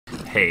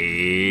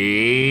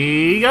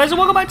Hey guys, and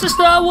welcome back to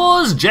Star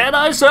Wars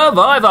Jedi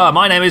Survivor.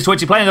 My name is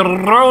Twitchi, playing the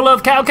role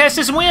of Cal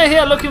Kestis, and we are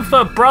here looking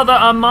for Brother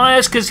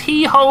Armius because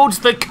he holds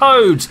the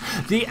codes,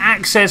 the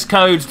access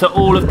codes to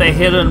all of the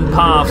hidden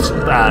paths,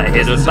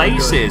 hidden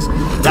bases.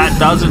 That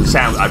doesn't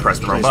sound... I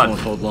pressed the wrong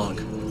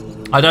button.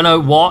 I don't know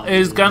what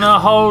is gonna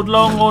hold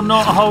long or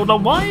not hold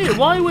long.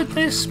 Why would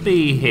this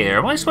be here?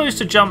 Am I supposed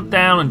to jump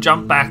down and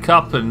jump back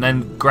up and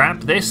then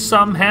grab this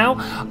somehow?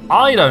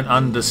 I don't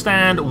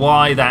understand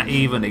why that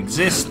even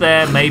exists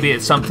there. Maybe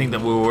it's something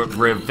that will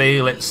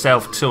reveal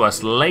itself to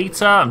us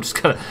later. I'm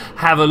just gonna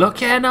have a look.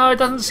 Yeah, no, it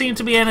doesn't seem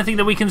to be anything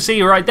that we can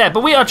see right there.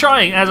 But we are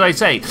trying, as I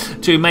say,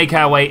 to make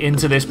our way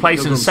into this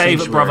place and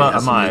save Brother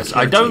Armius.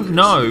 I don't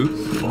know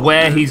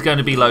where he's going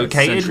to be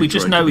located. We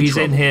just know he's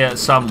in here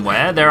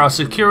somewhere. There are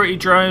security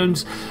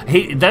drones.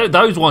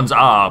 Those ones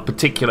are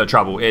particular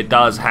trouble, it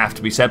does have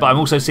to be said, but I'm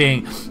also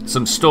seeing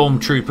some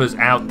stormtroopers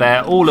out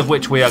there, all of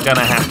which we are going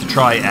to have to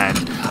try and,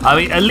 I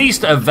mean, at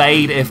least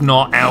evade, if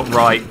not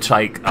outright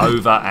take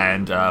over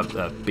and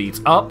beat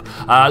up.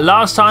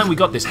 Last time we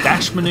got this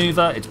dash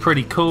maneuver. It's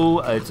pretty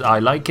cool. I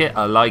like it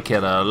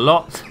a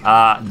lot.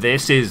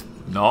 This is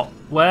not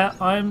where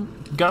I'm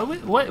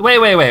going.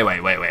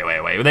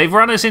 Wait. They've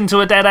run us into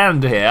a dead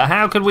end here.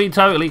 How could we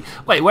totally...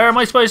 Wait, where am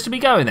I supposed to be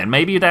going then?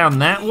 Maybe down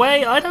that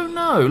way? I don't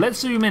know. Let's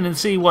zoom in and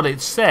see what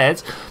it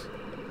says.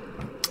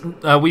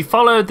 We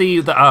followed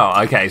the...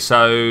 Oh, okay,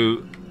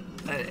 so...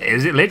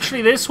 Is it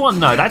literally this one?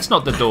 No, that's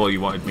not the door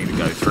you wanted me to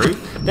go through.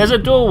 There's a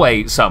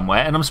doorway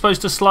somewhere, and I'm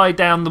supposed to slide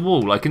down the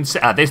wall. I can see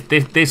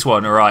this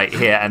one right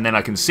here, and then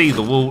I can see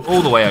the wall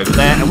all the way over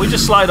there, and we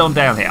just slide on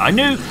down here. I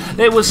knew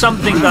there was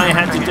something that I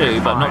had to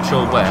do, but I'm not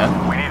sure where.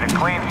 We need a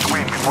clean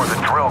sweep before the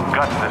drill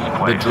guts this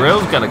place. The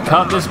drill's gonna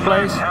cut this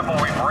place?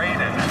 We've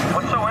raided.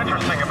 What's so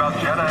interesting about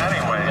Jeddah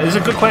anyway? It's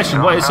a good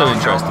question. What is so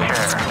interesting?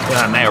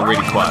 Yeah, they are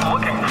really quiet.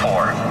 Looking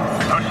for?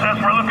 Who says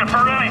we're looking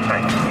for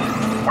anything?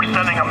 We're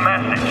sending a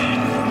message.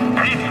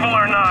 Peaceful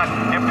or not,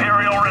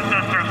 Imperial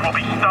resistors will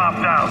be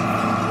stomped out.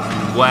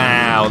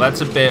 Wow,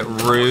 that's a bit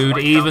rude.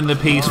 Even the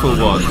peaceful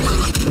ones.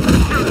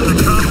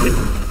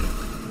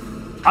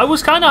 I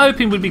was kind of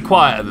hoping we'd be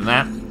quieter than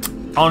that.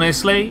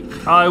 Honestly,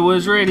 I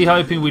was really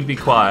hoping we'd be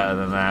quieter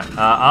than that.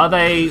 Are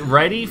they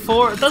ready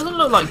for it? It doesn't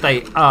look like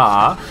they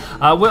are.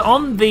 We're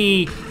on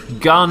the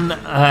gun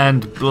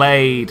and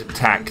blade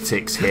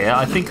tactics here.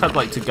 I think I'd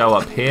like to go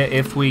up here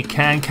if we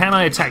can. Can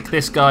I attack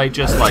this guy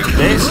just like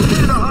this?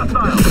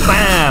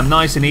 Bam!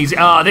 Nice and easy.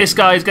 Ah, this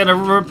guy's going to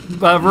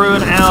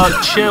ruin our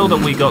chill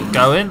that we got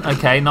going.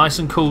 Okay, nice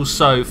and cool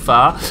so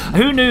far.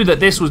 Who knew that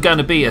this was going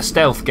to be a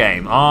stealth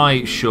game?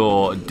 I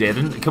sure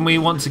didn't. Can we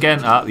once again,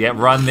 yeah,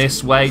 run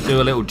this way,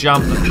 do a little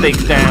jump and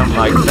dig down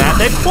like that.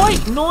 They're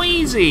quite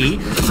noisy.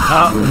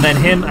 And then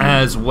him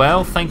as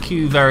well. Thank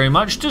you very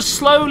much. Just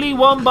slowly,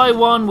 one by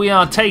one, we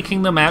are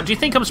taking them out. Do you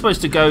think I'm supposed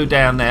to go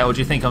down there, or do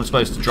you think I'm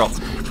supposed to drop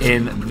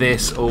in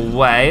this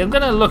way? I'm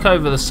going to look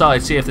over the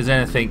side, see if there's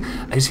anything.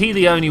 Is he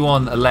the only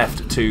one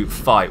left to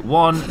fight?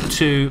 1,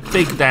 2,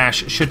 big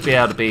dash, should be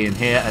able to be in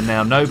here, and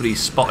now nobody's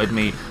spotted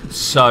me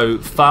so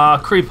far.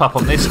 Creep up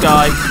on this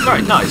guy.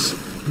 Right, nice.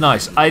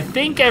 Nice. I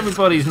think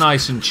everybody's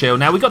nice and chill.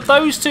 Now, we've got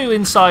those two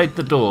inside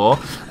the door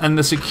and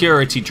the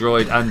security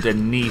droid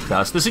underneath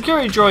us. The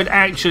security droid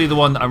actually the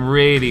one that I'm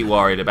really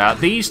worried about.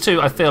 These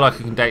two, I feel like I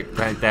can take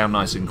down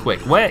nice and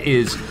quick. Where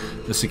is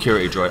the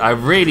security droid? I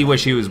really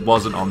wish he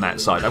wasn't on that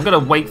side. I'm going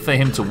to wait for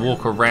him to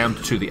walk around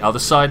to the other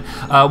side.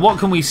 What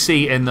can we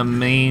see in the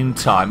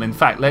meantime? In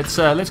fact, let's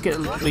get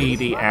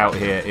BD out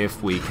here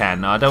if we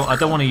can. Now, I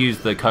don't want to use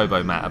the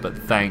Kobo matter, but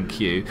thank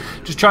you.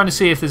 Just trying to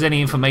see if there's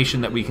any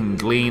information that we can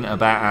glean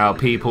about our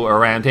people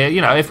around here.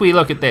 You know, if we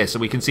look at this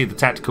and we can see the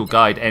tactical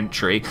guide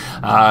entry,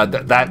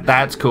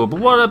 that's cool. But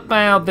what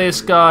about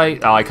this guy?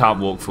 Oh, I can't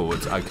walk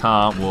forwards. I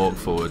can't walk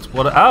forwards.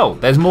 What? Oh,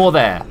 there's more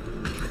there.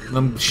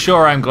 I'm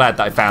sure I'm glad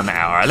that I found that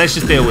out. Alright, let's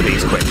just deal with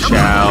these quick,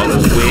 shall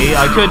we?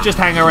 I could just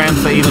hang around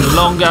for even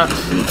longer,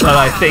 but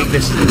I think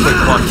this is the quick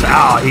one.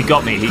 Ah, he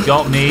got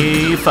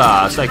me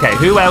fast. Okay,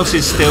 who else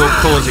is still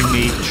causing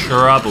me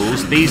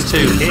troubles? These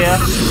two here.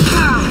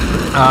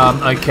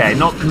 Okay,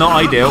 not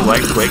ideal.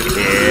 Wait, quick,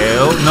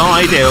 heal. Not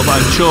ideal, but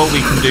I'm sure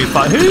we can do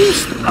fine.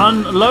 Who's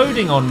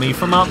unloading on me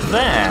from up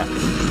there?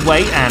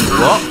 Wait, and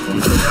what?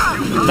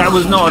 That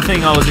was not a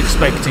thing I was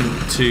expecting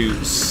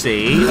to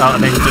see.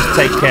 And then just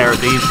take care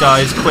of these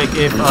guys quick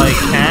if I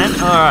can.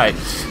 Alright.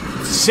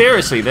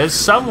 Seriously, there's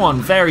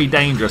someone very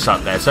dangerous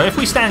up there. So if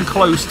we stand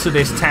close to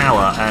this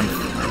tower and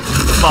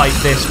fight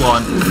this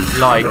one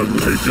like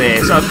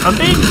this. I'm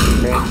being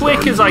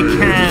quick as I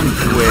can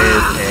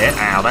with it.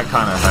 Ow, that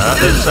kind of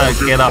hurt.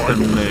 Let's get up and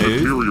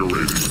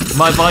move.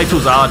 My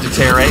vitals are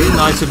deteriorating.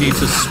 Nice of you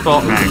to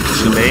spot,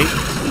 actually.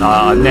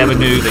 I never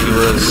knew that you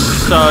were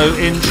so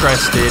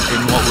interested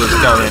in what was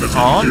going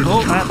on.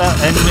 Oh, that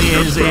enemy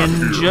is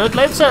injured.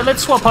 Let's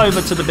swap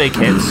over to the big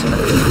hits.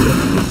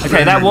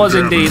 Okay, that was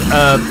indeed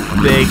a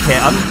big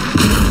hit.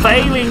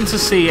 failing to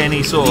see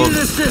any sort of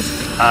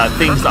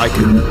things that I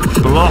can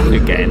block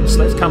against.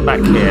 Let's come back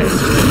here and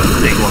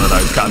just dig one of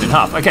those, cut them in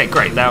half. Okay,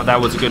 great. That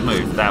was a good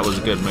move. That was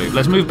a good move.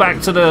 Let's move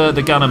back to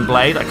the gun and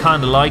blade. I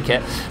kind of like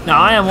it. Now,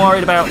 I am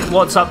worried about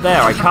what's up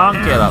there. I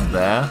can't get up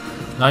there.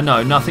 I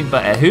know, nothing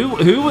but air.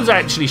 Who was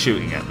actually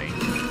shooting at me?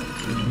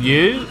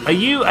 You? Are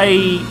you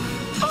a...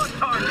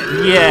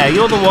 Yeah,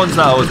 you're the ones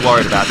that I was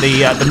worried about.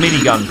 The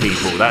minigun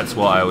people, that's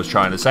what I was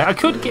trying to say. I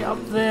could get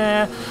up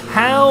there.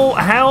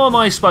 How am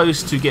I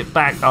supposed to get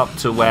back up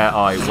to where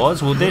I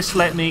was? Will this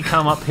let me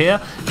come up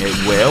here?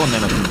 It will, and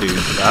then I can do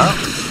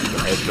that.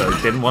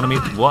 It didn't want me...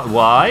 What?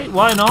 Why?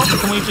 Why not?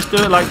 Can we just do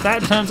it like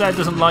that? Turns out it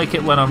doesn't like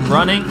it when I'm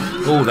running.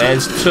 Oh,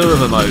 there's two of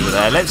them over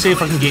there. Let's see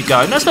if I can get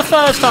going. That's the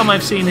first time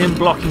I've seen him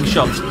blocking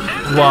shots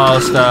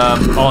whilst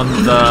on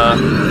the...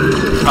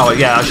 Oh,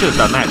 yeah, I should have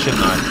done that,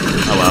 shouldn't I?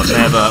 Oh, well,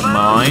 never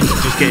mind.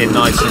 Just getting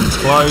nice and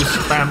close.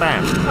 Bam,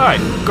 bam. All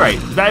right, great.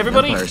 Is that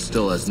everybody? Empire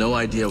still has no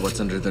idea what's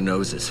under their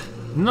noses.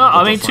 No,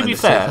 I mean, to be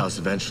fair... House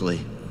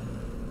eventually.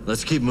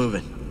 Let's keep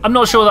moving. I'm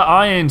not sure that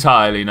I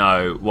entirely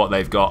know what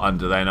they've got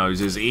under their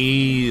noses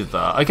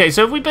either. Okay,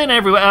 so have we been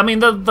everywhere? I mean,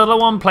 the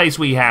one place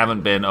we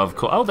haven't been, of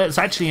course... Oh, that's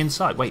actually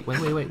inside. Wait.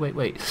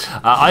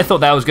 I thought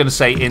that was going to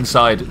say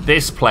inside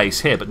this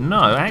place here, but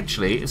no,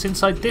 actually, it's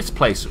inside this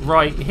place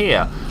right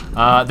here.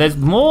 There's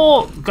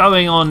more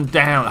going on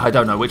down... I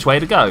don't know which way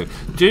to go.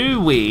 Do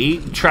we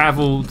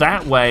travel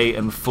that way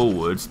and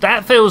forwards?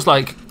 That feels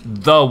like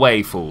the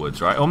way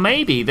forwards, right? Or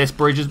maybe this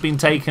bridge has been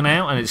taken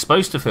out and it's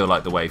supposed to feel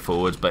like the way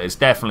forwards, but it's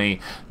definitely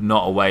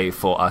not a way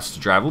for us to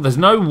travel. There's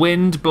no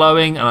wind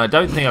blowing, and I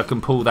don't think I can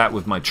pull that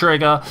with my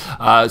trigger.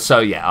 So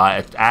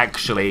yeah,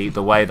 actually,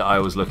 the way that I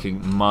was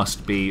looking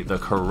must be the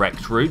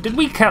correct route. Did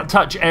we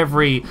touch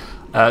every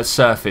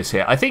surface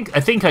here? I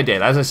think I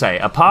did. As I say,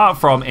 apart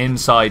from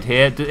inside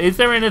here, is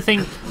there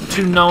anything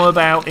to know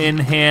about in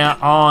here?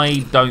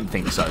 I don't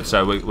think so.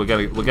 So we're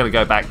gonna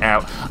go back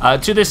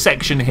out to this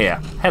section here.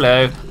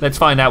 Hello. Let's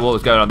find out what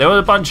was going on. There were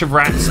a bunch of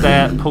rats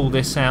there. Pull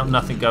this out.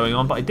 Nothing going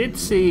on. But I did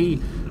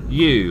see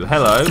you.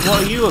 Hello.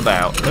 What are you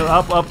about?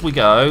 Up we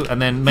go,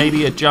 and then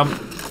maybe a jump.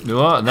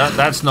 What?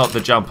 That's not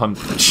the jump I'm...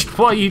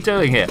 What are you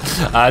doing here?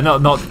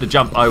 Not the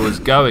jump I was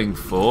going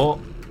for.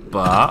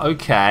 But,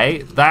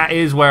 okay, that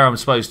is where I'm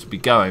supposed to be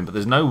going, but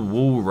there's no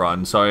wall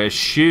run, so I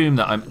assume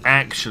that I'm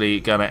actually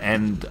going to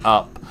end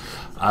up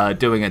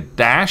doing a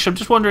dash. I'm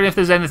just wondering if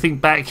there's anything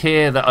back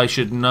here that I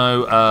should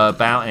know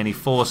about, any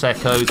force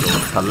echoes or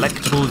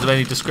collectibles of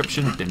any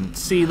description. Didn't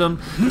see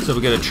them, so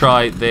we're going to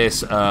try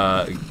this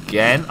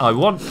again. I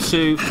want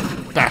to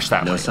dash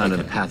that way. No sign of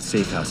the path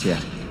safe house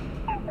yet.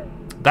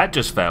 That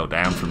just fell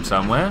down from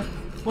somewhere.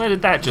 Where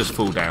did that just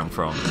fall down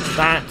from?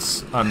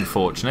 That's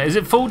unfortunate. Is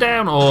it fall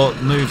down or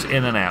moves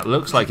in and out?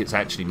 Looks like it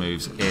actually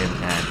moves in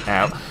and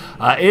out.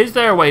 Is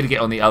there a way to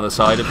get on the other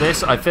side of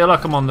this? I feel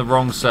like I'm on the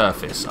wrong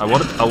surface. I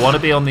want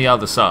to be on the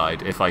other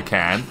side if I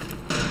can.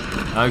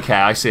 Okay,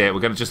 I see it. We're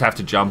going to just have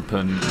to jump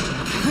and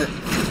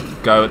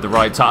go at the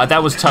right time.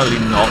 That was totally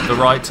not the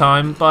right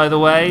time, by the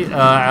way.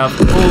 Out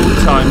of all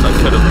times I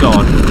could have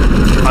gone,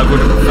 I would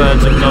have preferred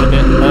to have gone a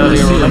bit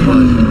earlier or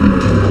later.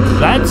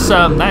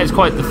 That is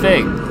quite the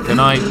thing. Can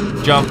I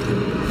jump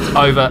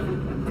over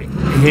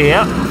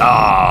here?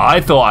 Ah, I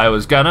thought I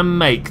was gonna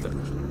make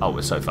them. Oh,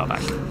 we're so far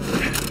back.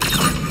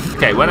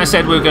 Okay, when I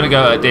said we were gonna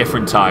go at a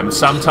different time,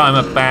 sometime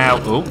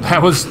about... Oh,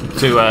 that was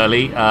too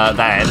early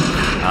then.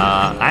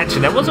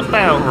 Actually, that was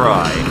about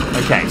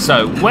right. Okay,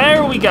 so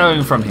where are we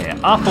going from here?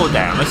 Up or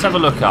down? Let's have a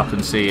look up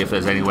and see if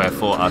there's anywhere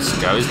for us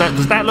to go. Does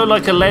that look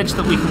like a ledge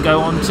that we can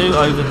go onto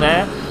over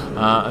there?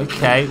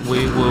 Okay,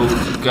 we will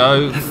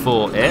go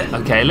for it.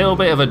 Okay, a little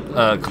bit of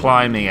a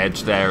climbing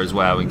edge there as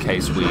well in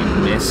case we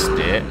missed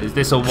it. Is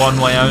this a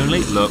one-way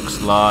only?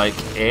 Looks like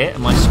it.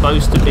 Am I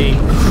supposed to be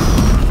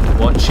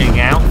watching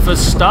out for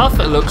stuff?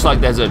 It looks like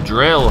there's a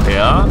drill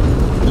here.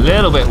 A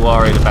little bit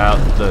worried about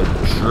the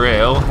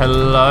drill.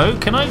 Hello?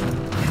 Can I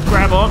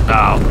grab on?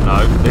 Oh,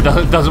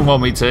 no. It doesn't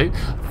want me to.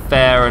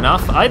 Fair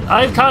enough.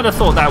 I kind of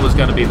thought that was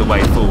going to be the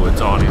way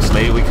forwards,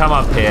 honestly. We come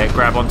up here,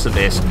 grab onto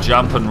this,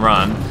 jump and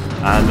run.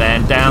 And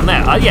then down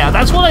there. Yeah,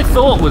 that's what I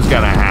thought was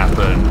going to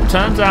happen.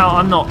 Turns out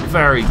I'm not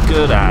very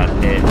good at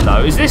it,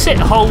 though. Is this it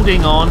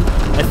holding on?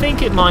 I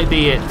think it might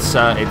be its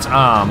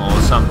arm or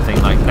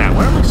something like that.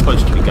 Where am I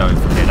supposed to be going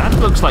from here? That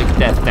looks like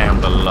death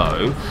down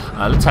below.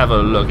 Let's have a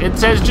look. It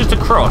says just a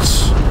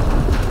cross.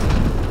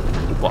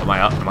 What,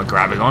 am I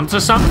grabbing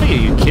onto something? Are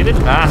you kidding?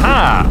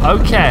 Aha!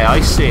 Okay,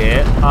 I see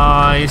it.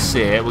 I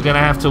see it. We're going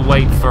to have to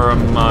wait for a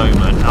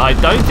moment. I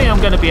don't think I'm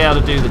going to be able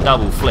to do the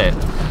double flip.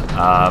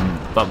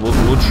 But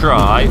we'll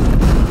try.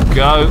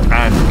 Go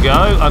and go.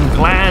 I'm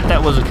glad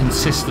that was a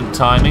consistent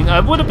timing.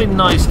 It would have been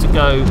nice to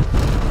go...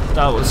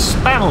 That was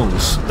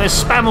spammels.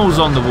 There's spammels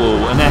on the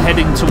wall and they're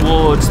heading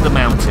towards the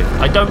mountain.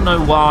 I don't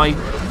know why.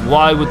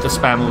 Why would the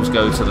spammels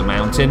go to the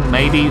mountain?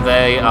 Maybe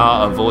they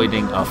are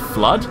avoiding a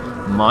flood.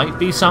 Might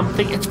be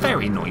something. It's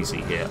very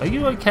noisy here. Are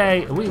you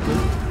okay? Are we good?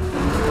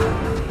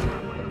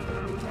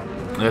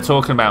 They're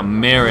talking about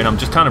mirroring. I'm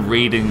just kind of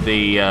reading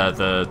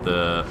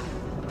the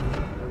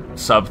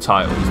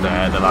subtitles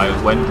there.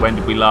 That when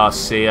did we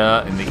last see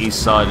her? In the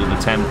east side of the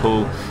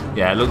temple.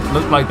 Yeah,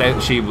 looked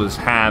like she was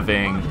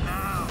having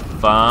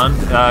fun.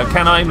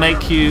 Can I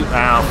make you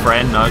our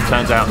friend? No,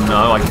 turns out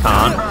no, I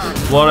can't.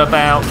 What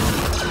about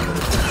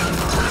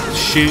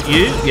shoot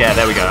you? Yeah,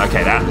 there we go.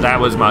 Okay, that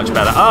was much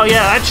better. Oh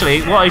yeah,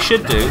 actually, what I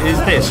should do is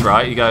this,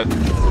 right? You go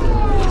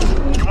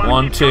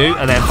 1, 2,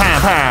 and then pow,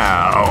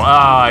 pow.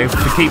 I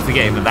keep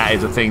forgetting that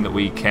is a thing that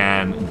we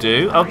can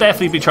do. I'll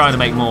definitely be trying to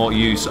make more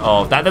use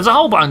of that. There's a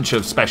whole bunch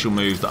of special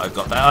moves that I've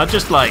got there. I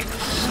just like,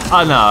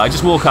 I don't know, I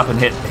just walk up and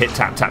hit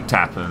tap, tap,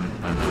 tap, and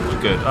we're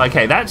good.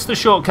 Okay, that's the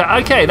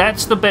shortcut. Okay,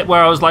 that's the bit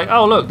where I was like,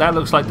 oh look, that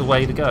looks like the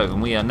way to go.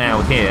 And we are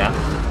now here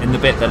in the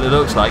bit that it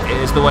looks like it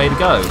is the way to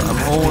go.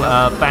 I'm all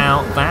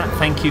about that.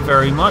 Thank you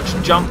very much.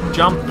 Jump,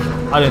 jump.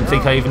 I don't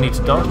think I even need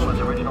to dodge.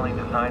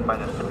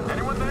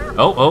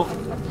 Oh.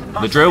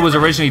 The drill was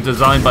originally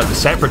designed by the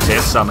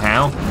Separatists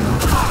somehow.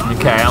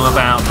 Okay, I'm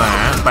about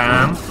that.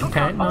 Bam.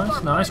 Okay,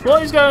 nice.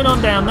 What is going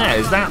on down there?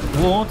 Is that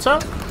water?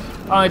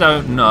 I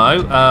don't know.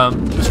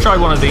 Let's try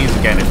one of these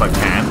again if I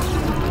can.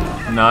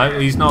 No,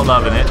 he's not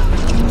loving it.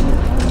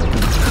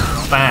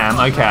 Bam.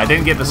 Okay, I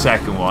didn't get the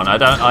second one. I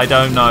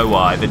don't know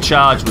why. The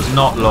charge was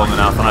not long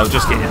enough. I was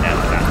just getting there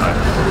like that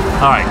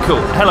though. All right,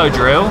 cool. Hello,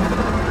 drill.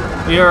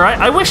 You alright?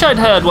 I wish I'd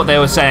heard what they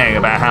were saying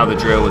about how the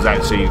drill was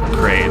actually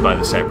created by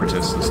the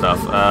Separatists and stuff.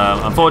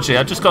 Unfortunately,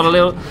 I just got a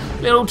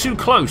little too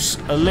close.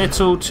 A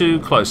little too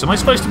close. Am I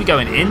supposed to be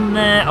going in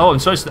there? Oh,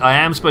 I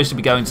am supposed to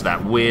be going to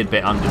that weird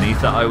bit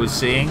underneath that I was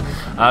seeing.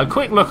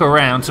 Quick look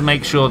around to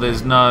make sure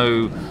there's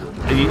no,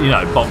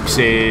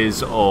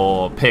 boxes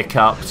or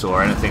pickups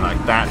or anything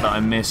like that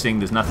I'm missing.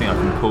 There's nothing I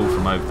can pull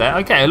from over there.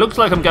 Okay, it looks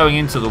like I'm going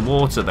into the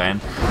water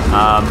then.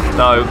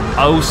 Though,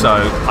 also,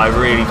 I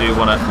really do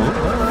want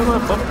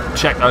to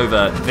check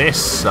over this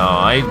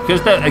side,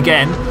 because there,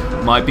 again,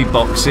 might be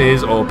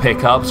boxes or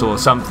pickups or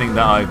something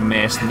that I've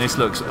missed, and this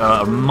looks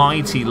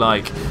mighty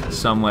like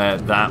somewhere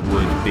that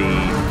would be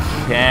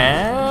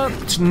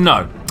kept.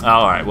 No.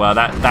 Alright, well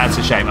that's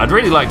a shame. I'd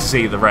really like to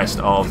see the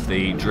rest of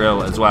the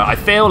drill as well. I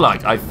feel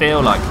like I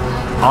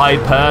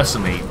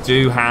personally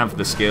do have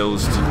the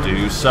skills to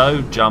do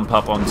so. Jump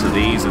up onto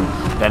these and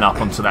then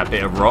up onto that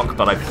bit of rock,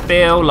 but I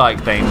feel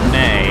like they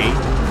may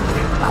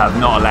have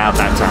not allowed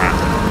that to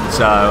happen.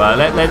 So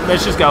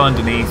let's just go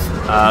underneath.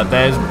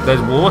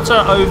 There's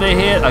water over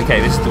here. Okay,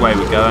 this is the way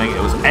we're going.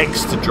 It was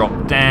X to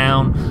drop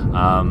down.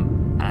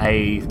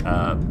 A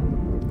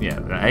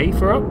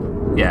for up.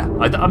 Yeah,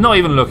 I'm not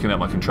even looking at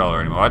my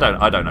controller anymore.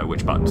 I don't know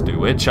which buttons do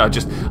which. I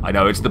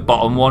know it's the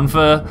bottom one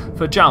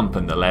for jump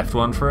and the left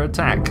one for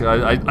attack.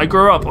 I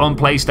grew up on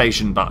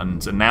PlayStation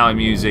buttons, and now I'm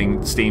using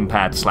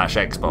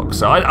SteamPad/Xbox.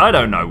 So I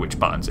don't know which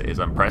buttons it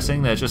is I'm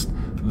pressing. They're just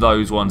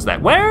those ones there.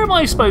 Where am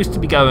I supposed to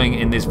be going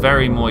in this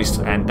very moist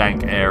and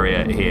dank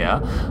area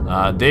here?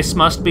 This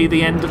must be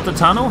the end of the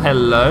tunnel.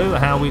 Hello,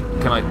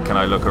 can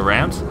I look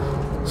around?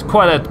 It's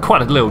quite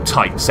a little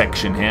tight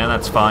section here.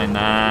 That's fine.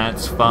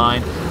 That's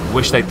fine.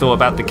 Wish they thought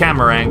about the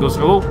camera angles.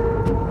 Oh,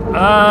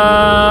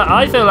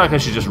 I feel like I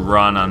should just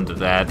run under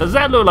there. Does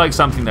that look like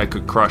something that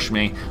could crush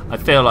me? I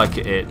feel like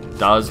it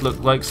does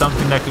look like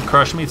something that could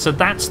crush me. So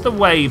that's the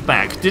way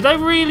back. Did I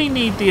really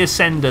need the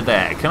ascender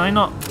there? Can I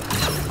not?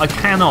 I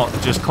cannot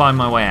just climb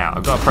my way out.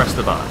 I've got to press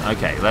the button.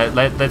 Okay,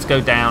 let's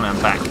go down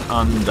and back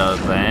under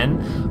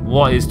then.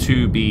 What is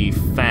to be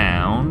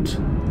found?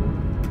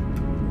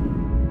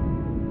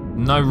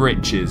 No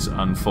riches,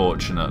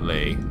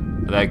 unfortunately.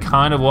 They're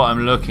kind of what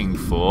I'm looking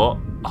for.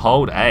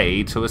 Hold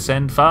A to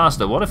ascend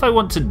faster. What if I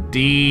want to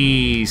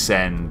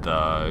descend,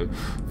 though?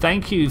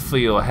 Thank you for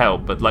your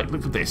help, but like,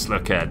 look at this.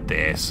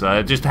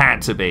 Just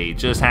had to be.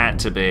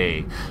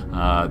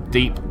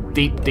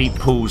 Deep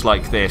pools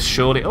like this,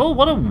 surely. Oh,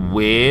 what a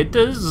weird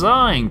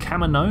design.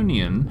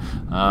 Caminonian.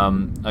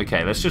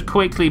 Okay, let's just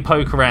quickly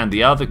poke around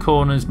the other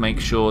corners, make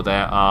sure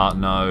there are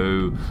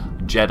no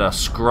JEDI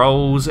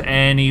scrolls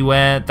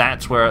anywhere.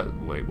 That's where.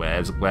 Wait,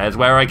 where's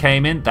where I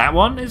came in? That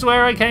one is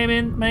where I came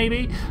in,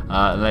 maybe.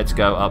 Let's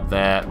go up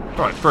there.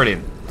 Right,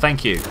 brilliant.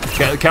 Thank you.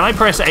 Can I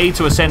press A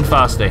to ascend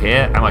faster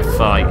here? Am I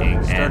fighting?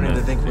 I'm starting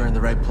to think we're in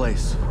the right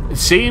place. It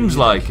seems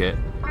like it.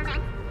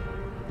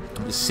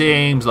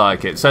 Seems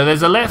like it. So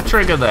there's a left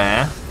trigger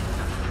there.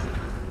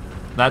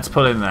 That's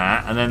pulling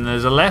that. And then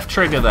there's a left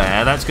trigger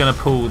there. That's going to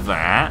pull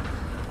that.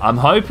 I'm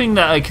hoping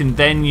that I can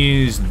then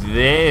use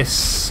this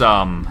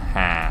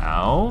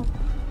somehow.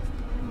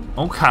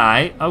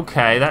 Okay,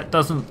 that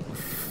doesn't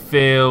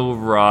feel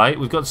right.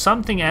 We've got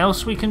something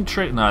else we can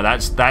trick. No,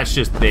 that's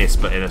just this,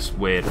 but in a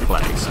weird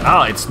place.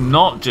 Oh, it's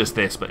not just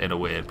this, but in a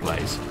weird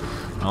place.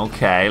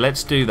 Okay,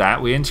 let's do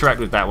that. We interact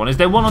with that one. Is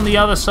there one on the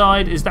other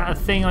side? Is that a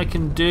thing I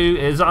can do?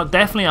 I'll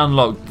definitely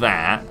unlock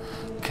that.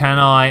 Can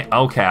I?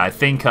 Okay, I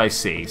think I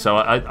see. So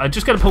I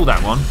just got to pull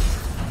that one.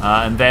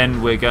 And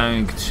then we're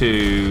going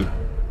to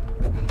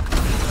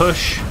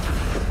push.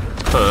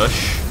 We're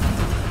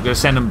going to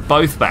send them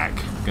both back.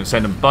 We're going to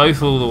send them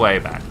both all the way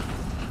back.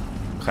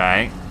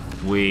 Okay.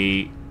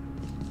 We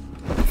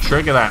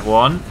trigger that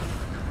one.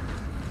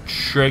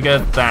 Trigger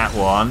that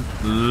one.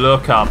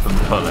 Look up and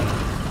pull it.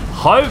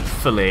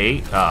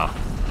 hopefully... Oh.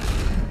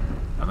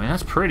 I mean,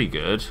 that's pretty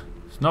good.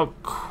 It's not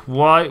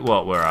quite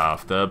what we're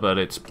after, but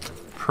it's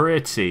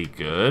pretty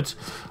good.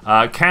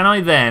 Can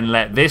I then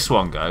let this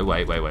one go?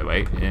 Wait.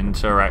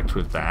 Interact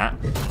with that.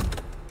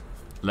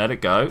 Let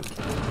it go.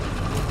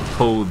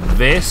 Pull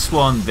this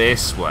one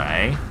this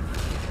way.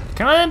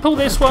 Can I then pull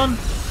this one?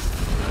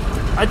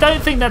 I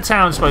don't think that's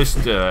how I'm supposed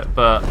to do it,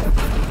 but...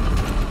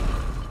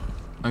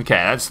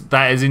 Okay,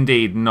 that is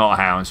indeed not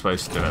how I'm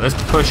supposed to do it.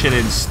 Let's push it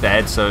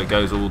instead so it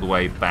goes all the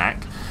way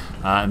back.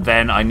 And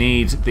then I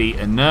need the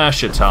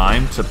inertia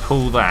time to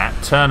pull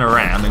that, turn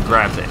around and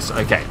grab this.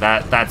 Okay,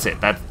 that's it.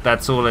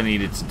 That's all I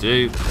needed to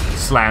do.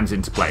 Slams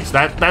into place.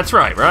 That's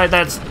right?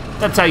 That's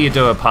how you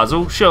do a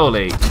puzzle,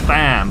 surely.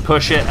 Bam,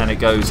 push it and it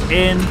goes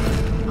in.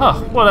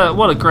 Oh,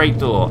 what a great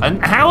door.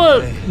 And how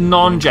are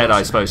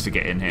non-Jedi supposed to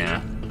get in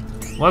here?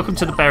 Welcome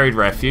to the buried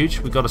refuge.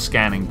 We've got a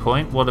scanning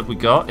point. What have we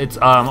got? It's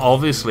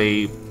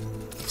obviously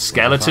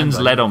skeletons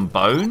led on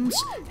bones.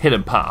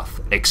 Hidden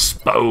path.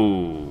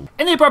 Exposed.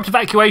 In the abrupt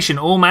evacuation,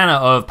 all manner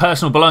of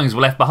personal belongings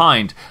were left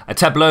behind. A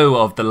tableau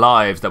of the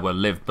lives that were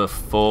lived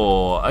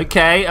before.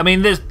 Okay, I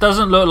mean, this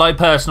doesn't look like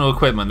personal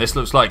equipment. This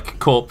looks like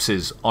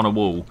corpses on a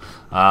wall.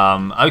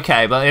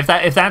 Okay, but if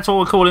that's what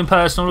we're calling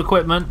personal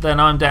equipment, then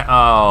I'm down.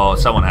 Oh,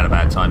 someone had a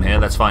bad time here.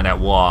 Let's find out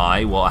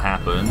why. What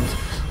happened?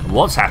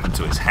 What's happened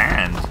to his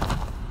hand?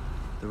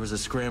 There was a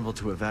scramble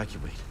to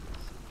evacuate.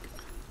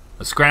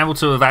 A scramble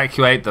to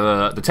evacuate.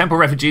 The temple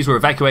refugees were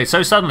evacuated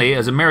so suddenly,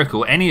 as a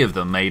miracle, any of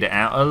them made it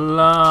out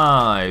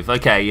alive.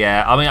 Okay,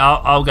 yeah, I mean,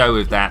 I'll go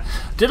with that.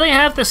 Do they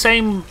have the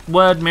same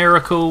word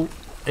miracle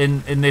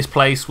in this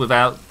place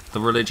without the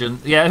religion?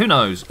 Yeah, who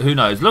knows? Who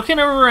knows? Looking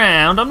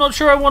around, I'm not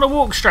sure I want to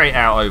walk straight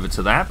out over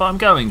to that, but I'm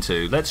going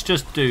to. Let's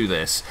just do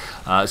this.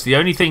 It's the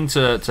only thing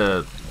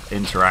to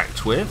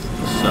interact with.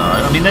 So,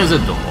 I mean, there's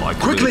a door.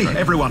 Quickly,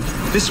 everyone,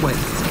 this way.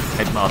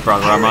 Headmaster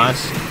Brother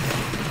Armius.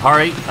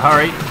 Hurry.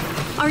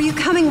 Are you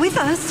coming with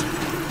us?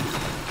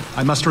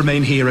 I must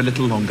remain here a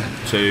little longer.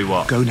 To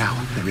what? Go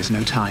now. There is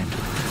no time.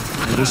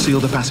 I will seal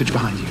the passage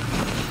behind you.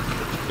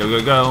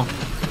 Go.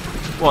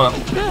 What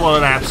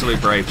an absolute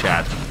brave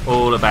Chad.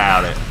 All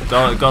about it.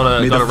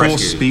 Gotta May the rescue.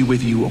 Force be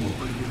with you all.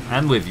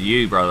 And with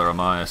you, Brother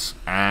Armius.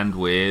 And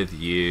with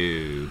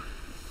you.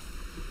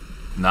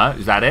 No,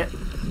 is that it?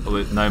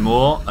 No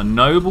more. A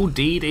noble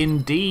deed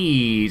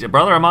indeed.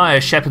 Brother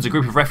Armius shepherds a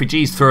group of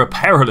refugees through a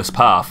perilous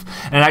path.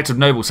 In an act of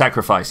noble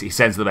sacrifice, he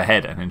sends them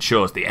ahead and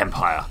ensures the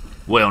Empire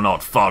will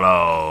not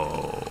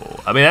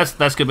follow. I mean,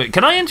 that's good. But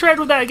can I interact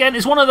with that again?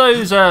 It's one of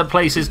those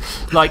places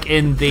like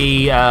in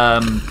the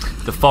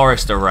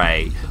forest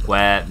array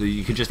where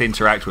you can just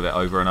interact with it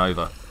over and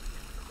over.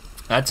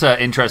 That's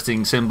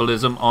interesting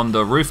symbolism on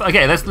the roof.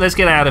 Okay, let's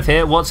get out of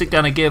here. What's it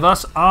going to give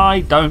us?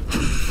 I don't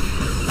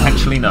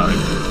actually know.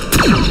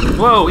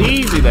 Whoa,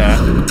 easy there.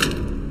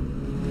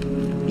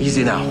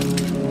 Easy now.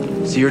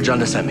 See your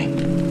Junda sent me.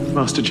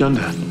 Master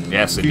Junda.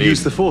 Yes, You indeed.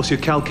 used the Force, you're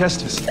Cal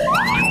Kestis.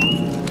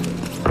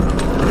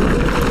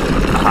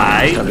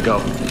 Hi. Time to go.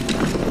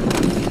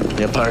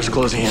 The Empire's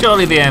closing in.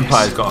 Surely the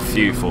Empire's got a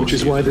few for Which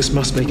is you. why this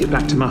must make it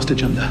back to Master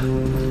Junda.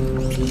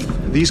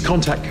 These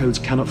contact codes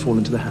cannot fall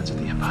into the hands of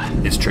the Empire.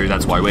 It's true,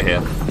 that's why we're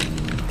here.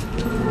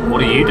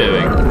 What are you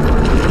doing?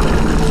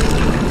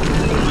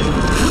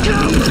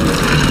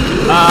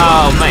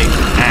 Oh, mate.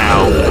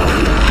 Ow.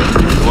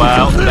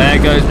 Well, there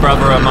goes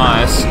Brother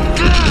Armius.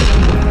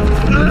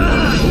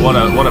 What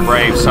a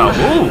brave soul.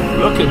 Ooh,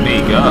 look at me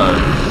go.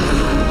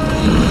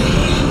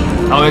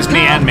 Oh, it's me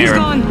and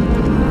Miriam.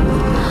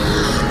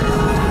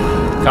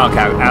 Can't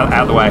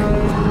out the way.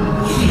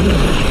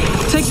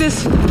 Take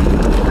this.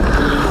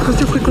 Go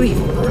through quickly. It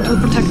will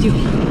protect you.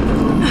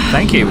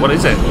 Thank you. What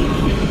is it?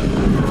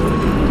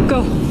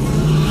 Go.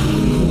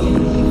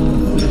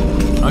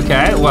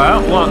 Okay,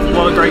 well,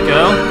 what a great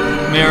girl.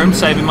 Miriam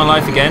saving my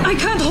life again. I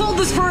can't hold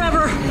this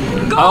forever.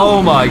 Go.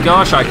 Oh my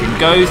gosh, I can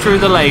go through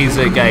the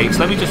laser gates.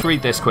 Let me just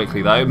read this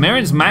quickly though.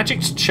 Miriam's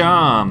Magic's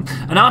Charm.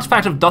 An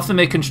artifact of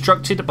Dothamir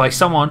constructed by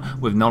someone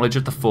with knowledge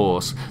of the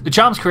Force. The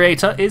charm's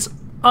creator is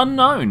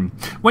unknown.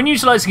 When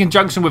utilized in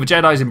conjunction with a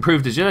Jedi's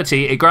improved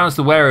agility, it grants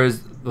the wearer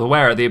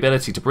the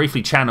ability to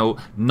briefly channel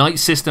Night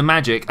Sister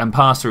magic and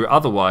pass through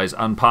otherwise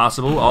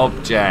unpassable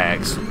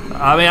objects.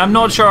 I mean, I'm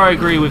not sure I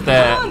agree with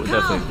their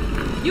thing.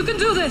 You can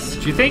do this.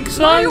 Do you think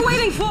so? What are you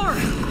waiting for?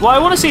 Well, I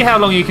want to see how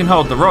long you can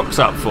hold the rocks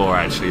up for,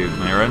 actually,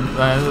 Miriam.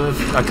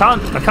 I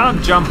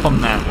can't jump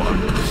on that one.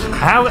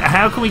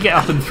 How can we get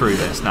up and through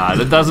this? No,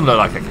 it doesn't look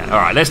like I can. All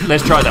right, let's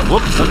try that.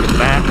 Whoops! Look at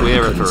that.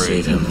 We're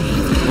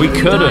through. We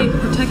couldn't.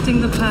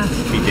 Protecting the path.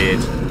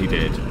 He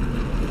did.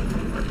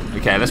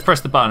 Okay, let's press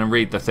the button and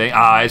read the thing.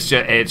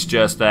 It's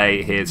just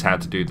a here's how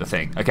to do the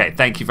thing. Okay,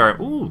 thank you very.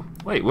 Ooh,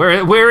 wait,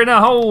 we're in the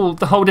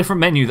whole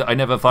different menu that I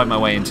never find my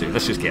way into.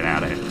 Let's just get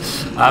out of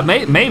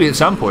here. Maybe at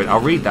some point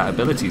I'll read that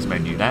abilities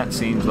menu. That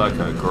seems like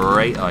a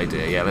great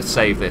idea. Yeah, let's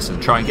save this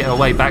and try and get our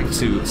way back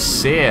to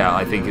Seer,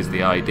 I think is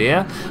the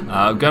idea.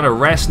 I'm gonna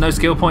rest. No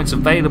skill points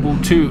available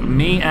to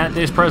me at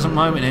this present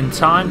moment in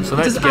time. So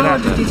let's get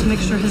out there. To make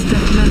sure his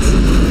death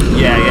commences.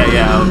 Yeah,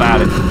 I'm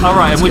about it. All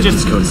right, and we're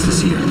just. Codes to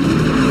Seer.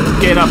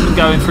 getting up and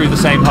going through the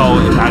same hole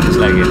it had its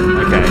leg in.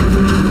 Okay.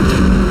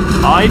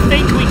 I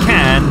think we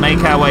can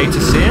make our way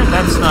to see it.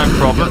 That's no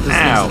problem.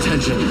 Ow.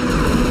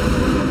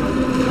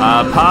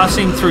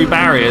 Passing through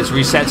barriers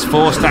resets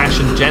force dash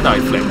and Jedi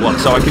flip. What?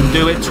 So I can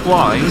do it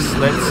twice?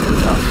 Let's.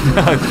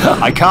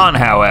 I can't,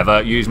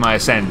 however, use my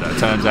ascender.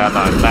 Turns out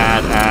that I'm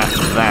bad at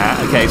that.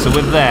 Okay, so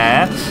we're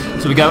there.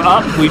 So we go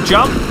up, we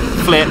jump,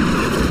 flip,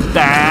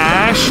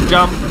 dash,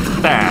 jump,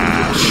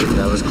 dash.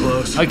 That was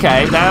close.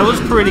 Okay, that was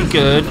pretty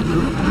good.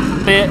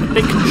 Bit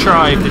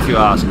contrived, if you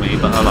ask me,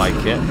 but I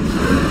like it.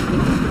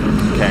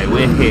 Okay,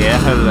 we're here.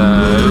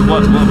 Hello.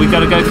 What we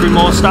got to go through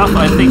more stuff?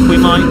 I think we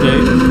might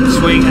do.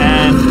 Swing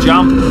and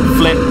jump,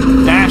 flip,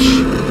 dash,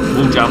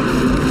 wall jump,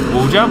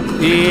 wall jump.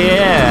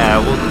 Yeah,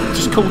 we'll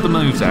just call the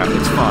moves out.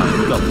 It's fine.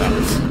 We got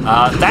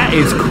that. That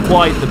is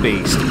quite the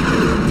beast.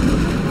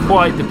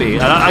 Quite the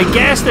beast. And I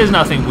guess there's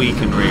nothing we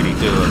can really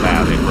do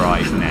about it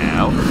right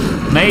now.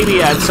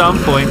 Maybe at some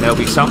point there'll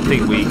be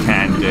something we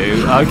can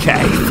do.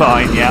 Okay,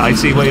 fine. Yeah, I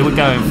see what you were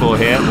going for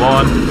here.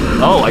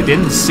 Oh, I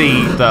didn't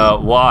see the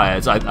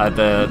wires,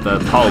 the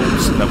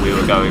poles that we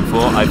were going for.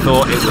 I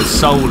thought it was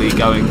solely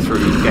going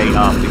through gate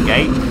after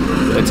gate.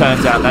 But it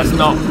turns out that's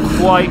not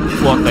quite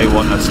what they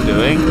want us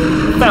doing.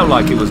 Felt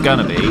like it was going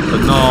to be,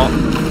 but not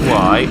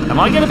quite. Am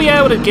I going to be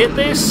able to get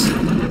this?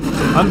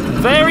 I'm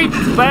very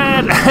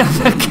bad at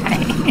the game.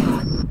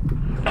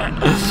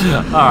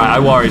 Alright, I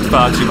worried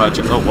far too much.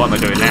 Oh, what am I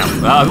doing now?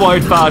 I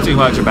worried far too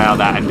much about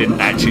that and didn't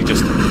actually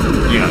just, do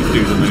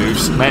the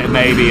moves.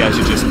 Maybe I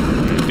should just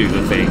do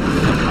the thing.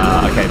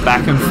 Okay,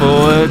 back and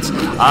forwards.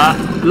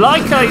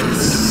 Like I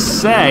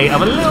say,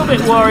 I'm a little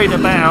bit worried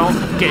about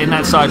getting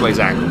that sideways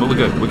angle, but we're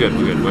good.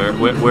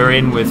 We're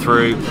in, we're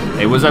through.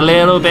 It was a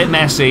little bit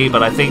messy,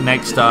 but I think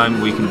next time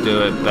we can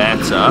do it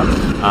better.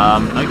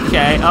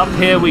 Okay, up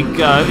here we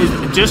go.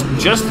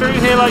 Just through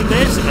here like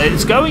this.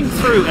 It's going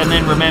through and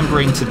then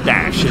remembering to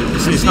dash.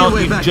 It's not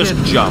you just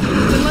jump.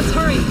 Let's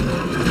hurry.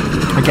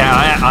 Okay,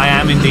 I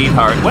am indeed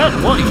hurrying. Well,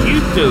 what are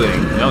you doing?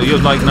 Oh, you're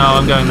like, no,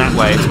 I'm going that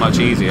way. It's much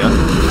easier.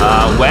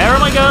 Where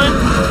am I going?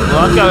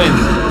 Well, I'm going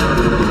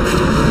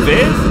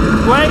this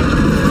way.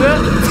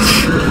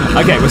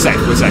 Okay, we're safe.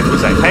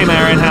 Hey,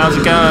 Marion, how's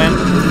it going?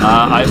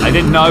 I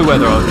didn't know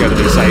whether I was going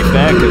to be safe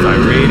there because I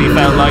really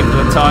felt like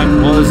the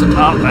time was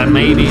up and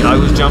maybe I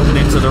was jumping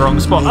into the wrong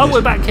spot. Oh,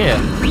 we're back here.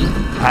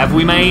 Have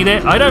we made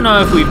it? I don't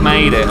know if we've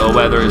made it or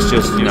whether it's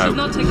just, We should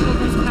not take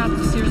Wilkins' path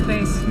to Sears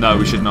base. No,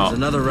 we should not. There's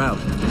another route.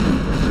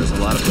 There's a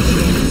lot of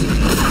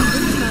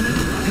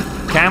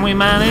Can we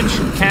manage?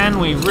 Can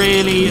we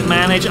really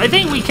manage? I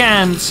think we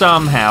can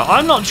somehow.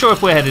 I'm not sure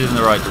if we're headed in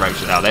the right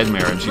direction. Oh, there's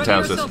Mira and she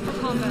tells us.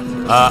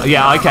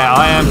 Yeah, okay,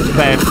 I am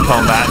prepared for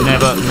combat.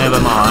 Never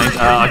mind.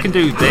 I can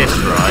do this,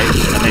 right?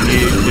 And then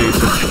you do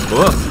some...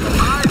 Whoa.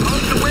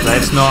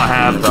 Let's not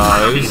have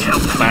those.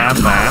 Bam,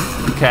 bam.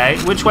 Okay,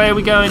 which way are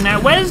we going now?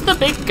 Where's the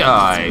big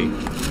guy?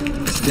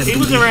 He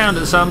was around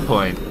at some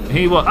point.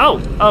 He was...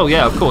 Oh,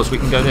 yeah, of course, we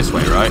can go this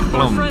way, right?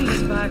 Our friend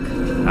is back.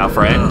 Our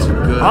friend?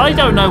 good. I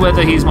don't know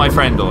whether he's my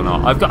friend or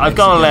not. I've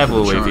got a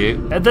level with you.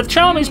 The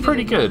charm is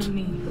pretty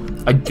good.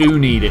 I do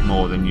need it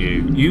more than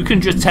you. You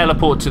can just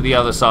teleport to the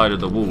other side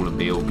of the wall and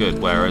be all good,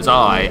 whereas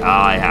I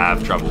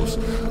have troubles.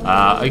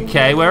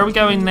 Okay, where are we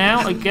going now?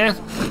 I guess...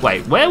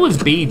 Wait, where was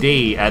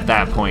BD at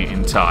that point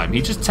in time?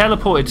 He just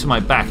teleported to my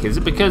back. Is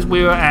it because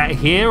we were at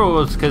here, or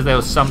was it because there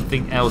was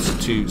something else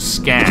to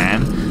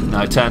scan?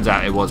 No, it turns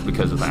out it was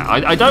because of that.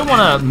 I don't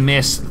want to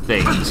miss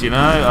things, you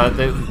know?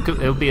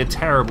 It'll be a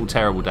terrible,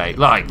 terrible day.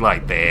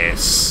 Like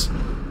this.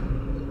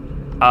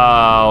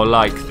 Oh,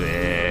 like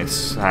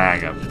this.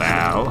 Hang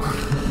about.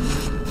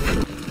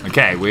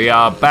 Okay, we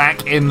are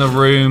back in the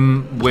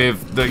room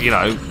with the,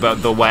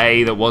 the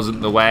way that wasn't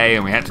the way,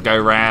 and we had to go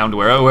round.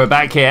 We're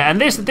back here, and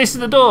this is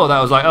the door that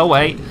was like, oh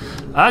wait.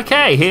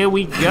 Okay, here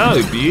we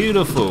go.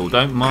 Beautiful.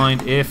 Don't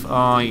mind if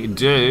I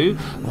do.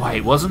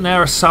 Wait, wasn't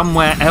there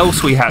somewhere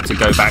else we had to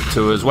go back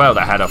to as well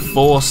that had a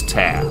force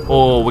tear?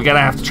 Or we're going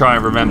to have to try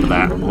and remember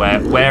that,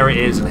 where it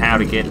is and how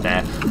to get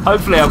there.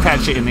 Hopefully I'll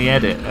catch it in the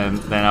edit and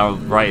then I'll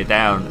write it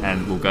down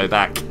and we'll go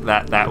back.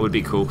 That would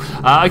be cool.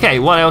 Okay,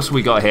 what else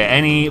we got here?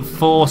 Any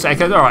force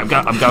echoes? All right,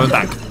 I'm going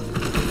back.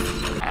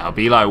 I'll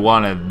be like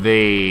one of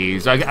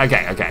these.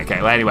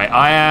 Okay. Well, anyway,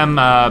 I am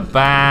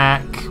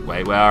back.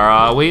 Wait, where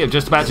are we? I'm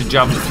just about to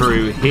jump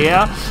through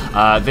here.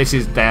 This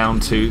is down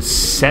to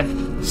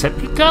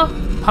Septica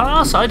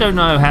Pass? I don't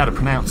know how to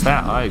pronounce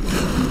that. I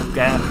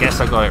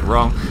guess I got it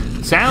wrong.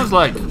 Sounds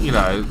like,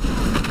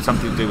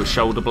 something to do with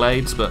shoulder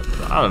blades, but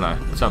I don't know,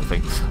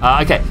 something.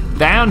 Okay,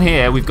 down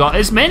here we've got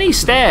as many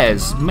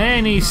stairs. We've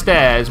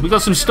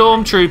got some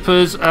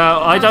stormtroopers.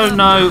 I don't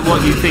know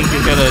what you think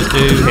you're gonna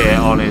do here,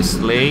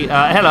 honestly.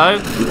 Hello,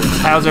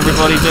 how's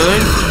everybody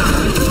doing?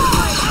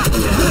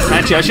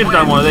 Actually, I should have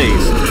done one of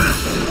these.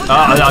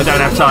 Oh, I don't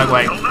have time.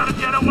 Wait.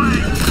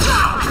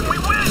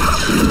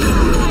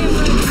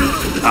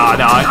 Oh,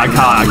 no, I can't.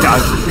 I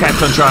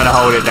kept on trying to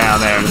hold it down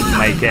there and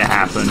make it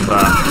happen,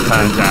 but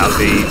turns out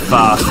the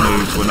fast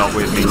moves were not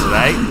with me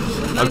today.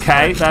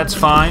 Okay, that's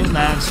fine,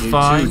 that's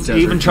fine.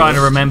 Even trying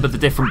to remember the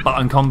different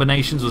button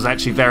combinations was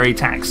actually very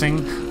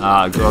taxing.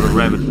 I've got to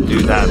remember to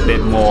do that a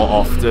bit more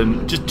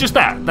often. Just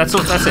that, that's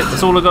all, that's it,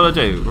 that's all I've got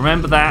to do.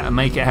 Remember that and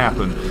make it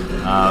happen.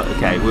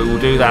 Okay, we will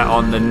do that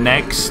on the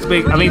next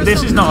big... I mean,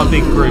 this is not a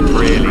big group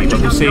really, but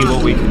we'll see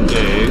what we can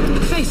do.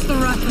 Face the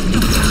rapid.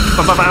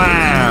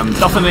 Ba-ba-bam!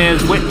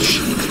 Dothamir's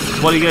witch.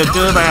 What are you going to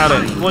do about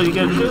it? What are you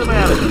going to do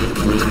about it?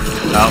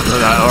 Oh,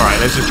 alright,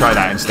 let's just try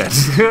that instead.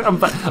 I'm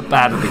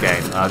bad at the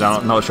game.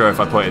 I'm not sure if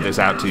I pointed this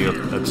out to you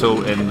at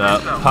all in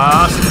the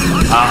past.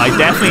 I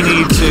definitely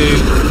need to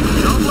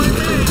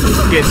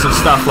get some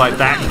stuff like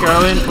that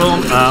going.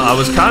 Boom. I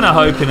was kind of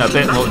hoping a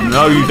bit more.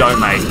 No, you don't,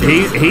 mate.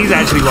 He's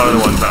actually one of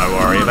the ones that I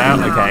worry about.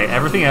 Okay,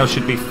 everything else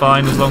should be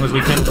fine as long as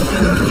we can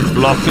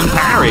block and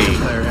parry.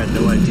 I had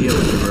no idea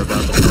what we were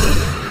about to do.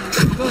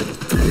 Good.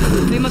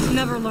 They must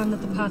never learn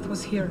that the path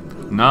was here.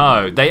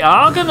 No, they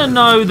are gonna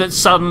know that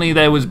suddenly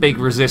there was big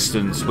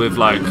resistance with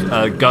like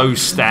a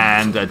ghost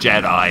and a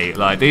Jedi.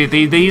 Like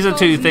these are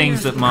two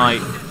things that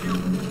might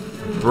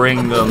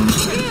bring them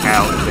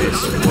out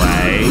this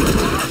way.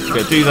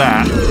 Go do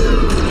that.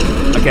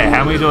 Okay,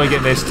 how many do I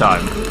get this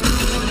time?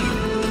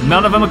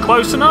 None of them are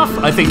close enough?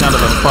 I think none of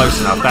them are close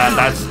enough.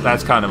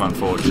 That's kind of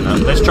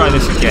unfortunate. Let's try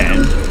this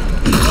again.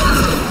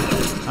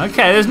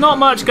 Okay, there's not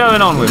much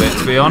going on with it,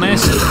 to be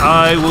honest.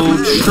 I will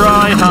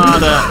try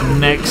harder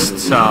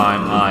next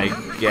time, I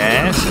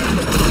guess.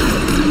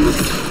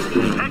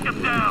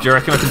 Do you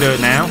reckon I can do it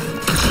now?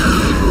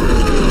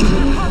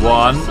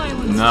 One.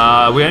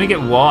 No, we only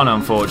get one,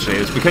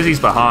 unfortunately. It's because he's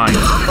behind.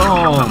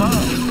 Oh.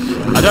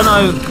 I don't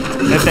know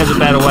if there's a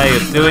better way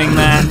of doing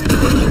that.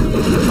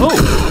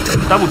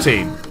 Oh, double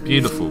team.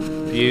 Beautiful,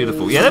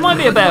 beautiful. Yeah, there might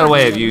be a better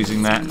way of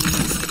using that.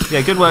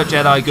 Yeah, good work,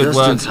 Jedi. Good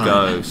work,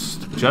 Ghost.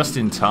 Just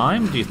in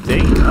time, do you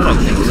think? I don't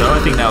think so. I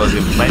think that was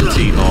in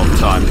plenty of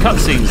time.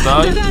 Cutscenes,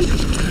 though.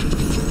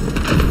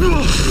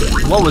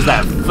 What was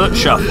that? Foot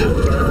shuffle.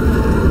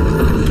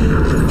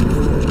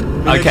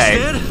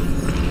 Okay.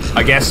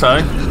 I guess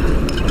so.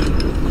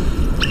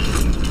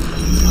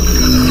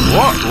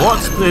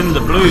 What's in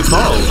the blue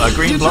bowl? A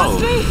green bowl?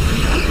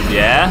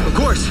 Yeah? Of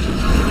course.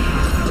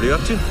 What are you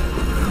up to?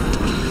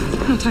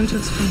 No time to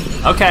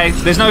explain. Okay,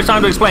 there's no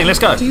time to explain. Let's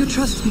go. Do you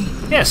trust me?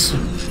 Yes.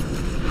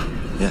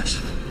 Yes.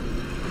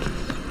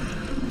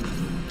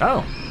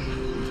 Oh.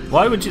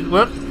 Why would you...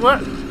 What?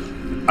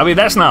 I mean,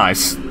 that's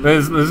nice.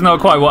 There's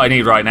not quite what I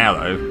need right now,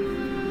 though.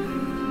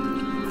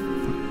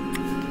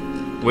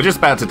 We're just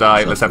about to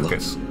die. Let's have a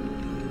kiss.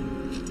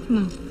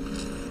 No.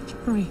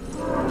 Hurry.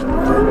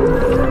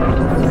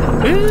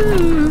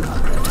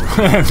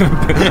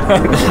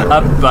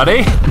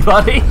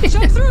 Buddy?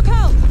 Jump through,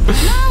 Cal!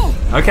 Now!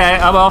 Okay,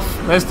 I'm off.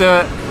 Let's do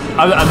it.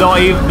 I'm not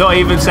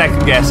even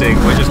second guessing.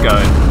 We're just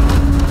going.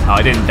 Oh,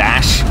 I didn't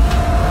dash.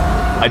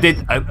 I did...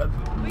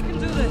 We can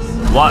do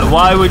this.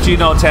 Why would you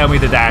not tell me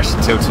to dash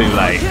until too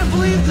late? I can't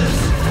believe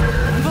this.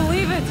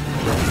 Believe it.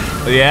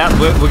 Yeah,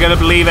 we're going to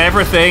believe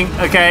everything.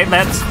 Okay,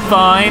 that's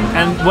fine.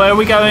 And where are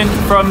we going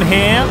from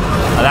here?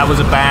 That was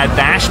a bad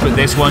dash, but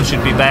this one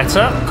should be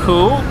better.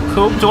 Cool.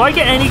 Do I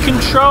get any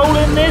control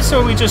in this, or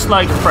are we just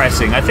like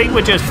pressing? I think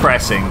we're just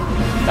pressing.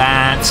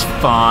 That's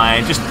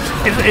fine.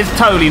 It's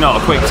totally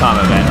not a quick time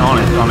event,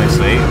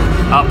 honestly.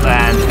 Up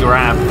and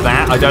grab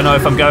that. I don't know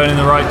if I'm going in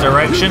the right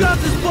direction. You got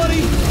this,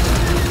 buddy.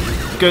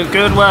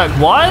 Good work.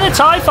 Why are the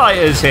TIE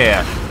fighters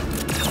here?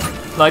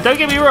 Like, don't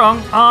get me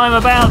wrong, I'm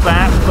about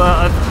that,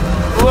 but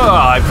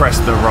I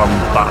pressed the wrong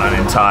button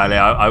entirely.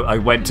 I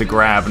went to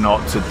grab,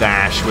 not to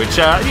dash, which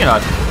you know,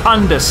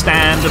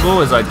 understandable,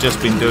 as I've just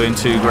been doing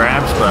 2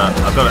 grabs. But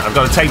I've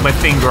got to take my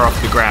finger off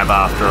the grab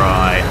after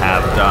I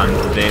have done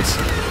this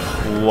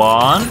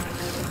one.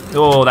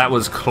 Oh, that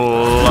was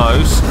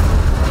close.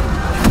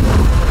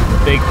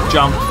 Big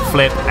jump,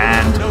 flip,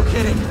 and No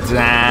kidding.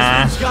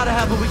 dash. It's gotta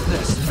have a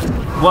weakness.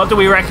 What do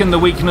we reckon the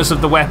weakness of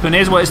the weapon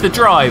is? Well, it's the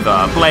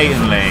driver,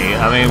 blatantly.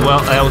 I mean,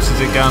 what else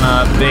is it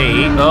gonna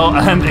be? Oh,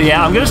 and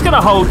yeah, I'm just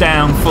gonna hold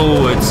down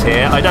forwards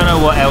here. I don't know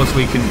what else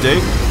we can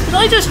do. Can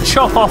I just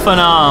chop off an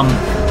arm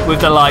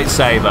with the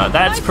lightsaber?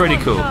 That's pretty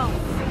cool.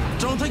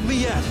 Don't think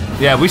me yet.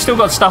 Yeah, we still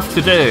got stuff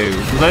to do.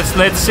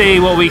 Let's see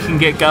what we can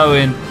get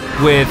going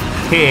with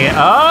here.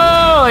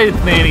 Oh, it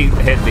nearly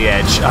hit the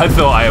edge. I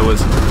thought I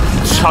was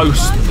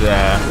toast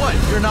there. What?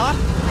 You're not?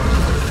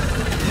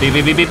 Beep,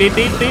 beep, beep, beep, beep,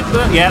 beep,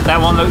 beep. Yeah, that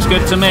one looks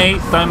good to me.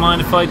 Don't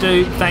mind if I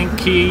do.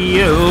 Thank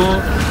you.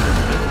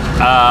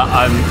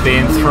 I'm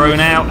being thrown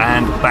out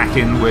and back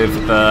in with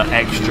the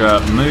extra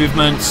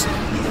movements.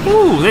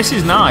 Ooh, this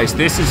is nice.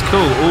 This is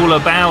cool. All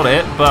about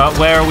it. But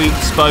where are we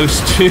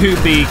supposed to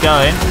be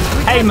going?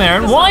 Hey,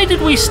 Mirren, why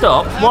did we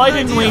stop? Why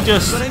didn't we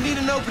just... But I need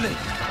an opening.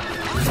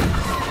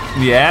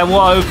 Yeah,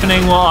 what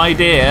opening, what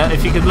idea?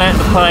 If you could let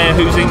the player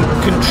who's in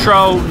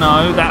control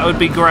know, that would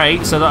be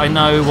great, so that I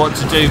know what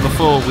to do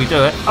before we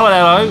do it. Oh,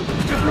 hello.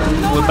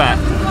 We're back.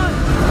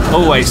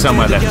 Always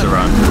somewhere left to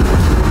run.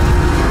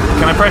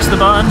 Can I press the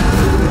button?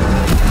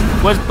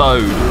 Where's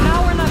Bode?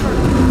 Now or never.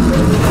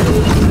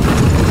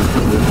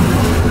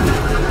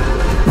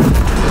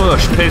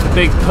 push.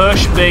 Big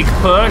push, big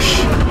push. Is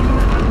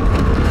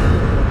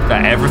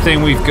that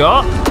everything we've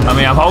got? I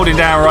mean, I'm holding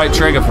down right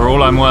trigger for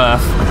all I'm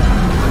worth.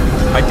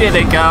 I did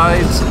it,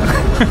 guys.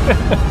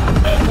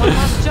 One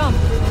last jump.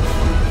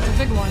 It's a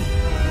big one.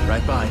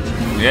 Right behind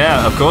you.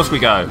 Yeah, of course we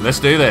go. Let's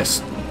do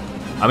this.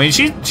 I mean,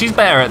 she's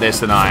better at this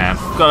than I am.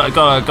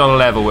 Got to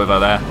level with her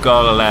there.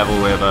 Got to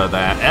level with her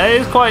there.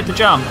 It is quite the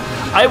jump.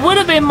 It would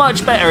have been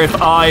much better if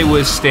I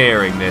was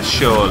steering this,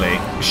 surely.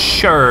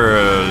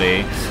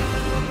 Surely.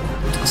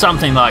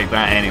 Something like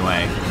that,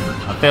 anyway.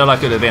 I feel like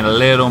it would have been a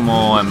little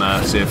more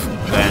immersive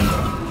than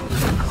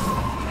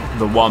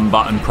the one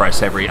button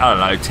press every, I don't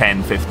know,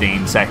 10,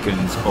 15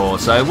 seconds or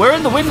so. We're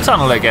in the wind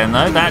tunnel again,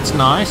 though. That's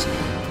nice.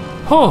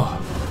 Whew.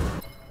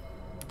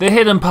 The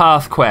Hidden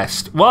Path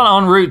quest. While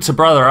en route to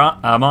Brother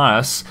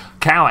Armius,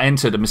 Cal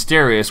entered a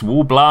mysterious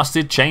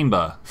wall-blasted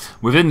chamber.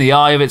 Within the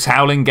eye of its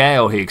howling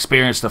gale, he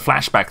experienced a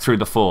flashback through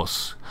the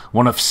Force.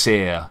 One of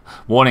Seer,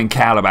 warning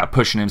Cal about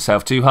pushing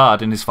himself too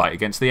hard in his fight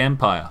against the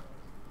Empire.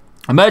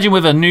 Emerging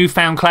with a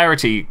newfound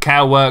clarity,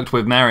 Cal worked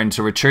with Merrin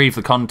to retrieve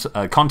the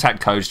contact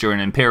codes during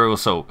an Imperial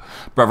assault.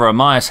 Brother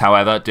Armius,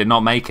 however, did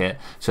not make it,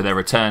 so their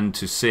return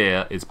to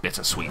Seer is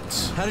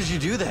bittersweet. How did you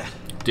do that?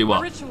 Do A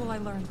what? ritual I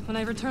learned when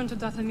I returned to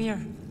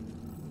Dathomir.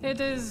 It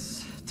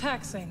is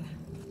taxing.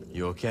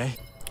 You okay?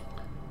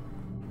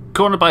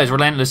 Cornered by his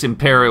relentless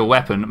Imperial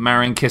weapon,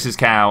 Merrin kisses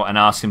Cal and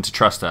asks him to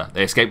trust her.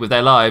 They escape with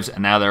their lives,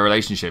 and now their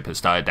relationship has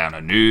started down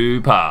a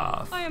new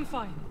path. I am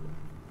fine.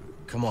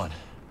 Come on.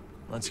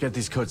 Let's get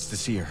these codes to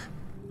Seer.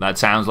 That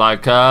sounds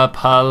like a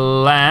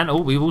plan.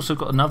 Oh, we've also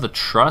got another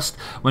trust.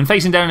 When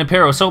facing down an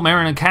Imperial assault,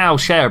 Merrin and Cal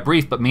share a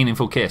brief but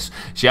meaningful kiss.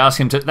 She asks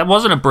him to... That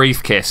wasn't a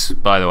brief kiss,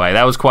 by the way.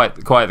 That was quite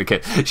the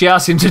kiss. She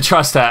asks him to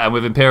trust her, and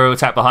with Imperial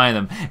attack behind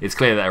them, it's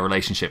clear that their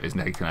relationship is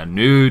taking a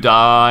new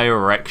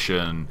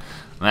direction.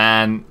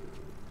 Man,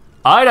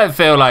 I don't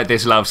feel like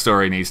this love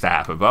story needs to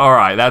happen, but all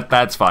right,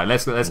 that's fine.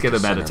 Let's get a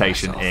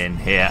meditation in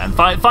here and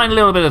find a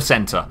little bit of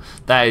center.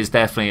 That is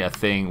definitely a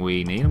thing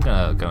we need.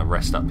 I'm gonna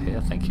rest up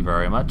here. Thank you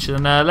very much.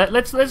 And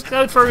let's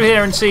go through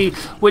here and see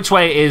which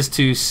way it is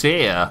to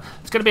Seer.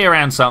 It's gonna be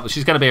around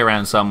she's gonna be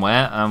around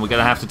somewhere, and we're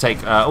gonna have to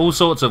take all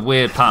sorts of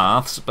weird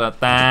paths. But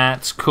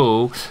that's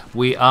cool.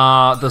 We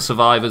are the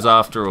survivors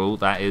after all.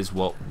 That is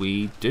what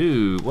we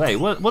do. Wait,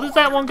 what does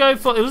that one go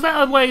for? Was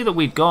that a way that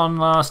we'd gone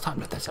last time?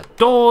 But there's a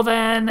door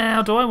there now.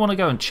 Do I want to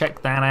go and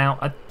check that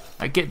out?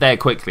 I get there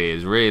quickly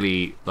is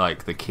really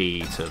like the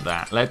key to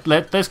that.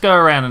 Let's go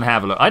around and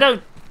have a look. I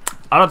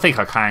don't think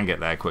I can get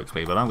there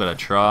quickly, but I'm gonna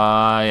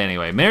try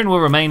anyway. Merrin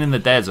will remain in the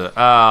desert.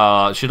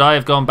 Oh, should I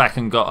have gone back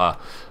and got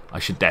her? I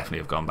should definitely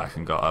have gone back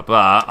and got her,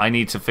 but I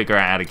need to figure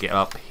out how to get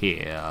up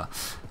here.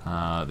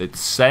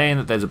 It's saying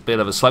that there's a bit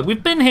of a slope.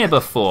 We've been here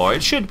before.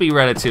 It should be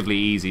relatively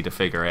easy to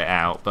figure it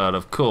out, but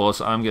of course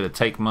I'm going to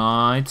take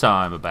my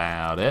time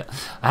about it.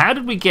 How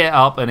did we get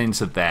up and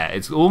into there?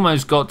 It's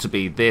almost got to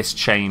be this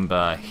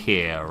chamber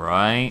here,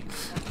 right?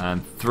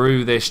 And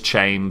through this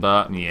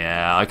chamber.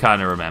 Yeah, I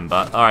kind of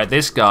remember. All right,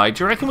 this guy.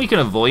 Do you reckon we can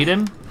avoid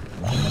him?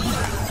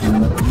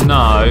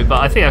 No,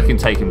 but I think I can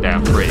take him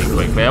down pretty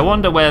quickly. I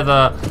wonder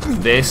whether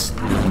this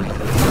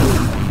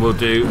will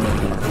do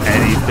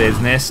any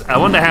business. I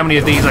wonder how many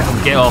of these I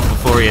can get off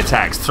before he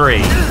attacks.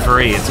 Three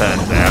it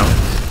turns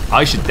out.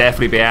 I should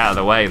definitely be out of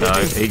the way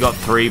though. He got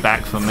 3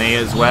 back from me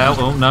as well.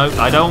 Oh no,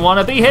 I don't want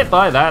to be hit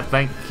by that.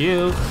 Thank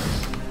you.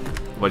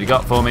 What do you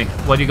got for me?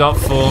 What do you got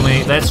for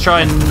me? Let's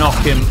try and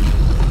knock him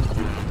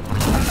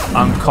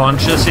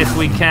unconscious if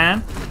we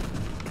can.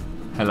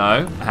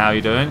 Hello, how are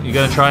you doing? You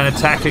gonna try and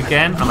attack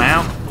again? I'm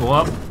out.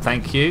 Whoop,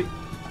 thank you.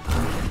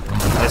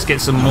 Let's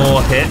get some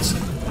more hits.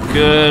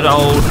 Good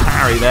old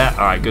parry there.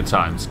 All right, good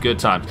times, good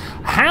times.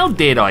 How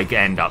did I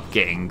end up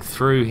getting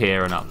through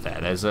here and up there?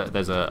 There's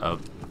a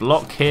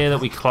block here that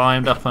we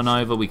climbed up and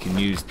over. We can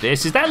use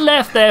this. Is that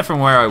left there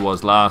from where I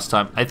was last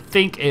time? I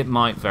think it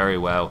might very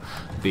well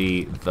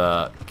be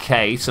the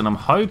case, and I'm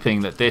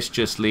hoping that this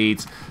just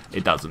leads.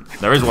 It doesn't.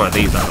 There is one of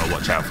these that I've got to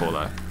watch out for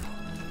though.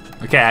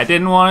 Okay, I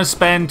didn't want to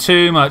spend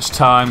too much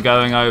time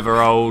going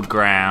over old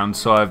ground,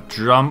 so I've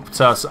jumped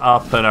us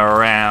up and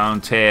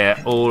around here,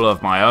 all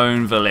of my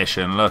own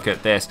volition. Look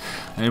at this.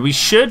 And we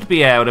should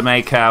be able to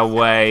make our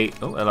way...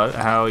 Oh, hello,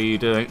 how are you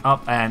doing?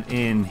 Up and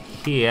in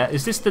here.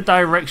 Is this the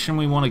direction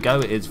we want to go?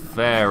 It is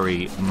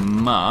very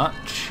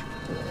much.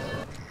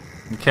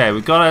 Okay,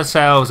 we've got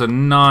ourselves a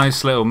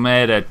nice little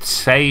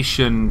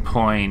meditation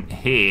point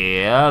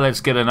here.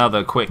 Let's get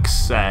another quick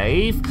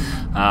save.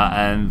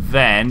 And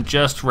then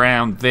just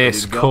round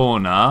this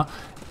corner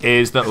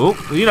is the... Oh,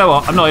 you know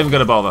what? I'm not even going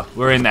to bother.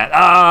 We're in that.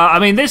 I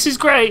mean, this is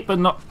great, but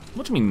not...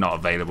 What do you mean not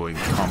available in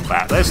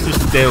combat? Let's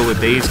just deal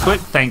with these quick.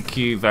 Thank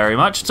you very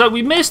much. So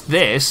we missed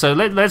this, so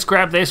let's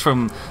grab this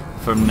from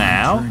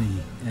now. The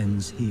journey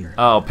ends here.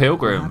 Oh,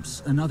 Pilgrim.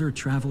 Perhaps another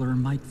traveler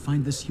might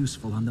find this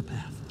useful on the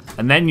path.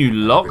 And then you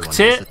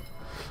locked it?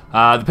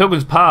 The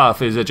Pilgrim's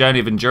Path is a journey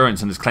of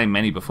endurance and has claimed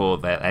many before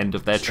the end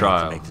of their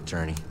trial. Make the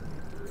journey.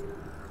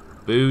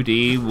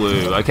 Boo-dee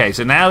woo. Okay,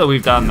 so now that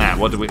we've done that,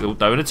 what do we...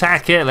 Don't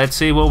attack it. Let's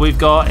see what we've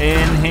got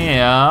in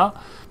here.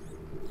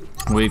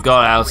 we've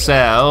got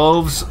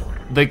ourselves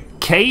the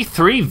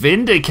K3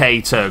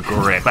 Vindicator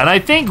grip. And I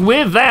think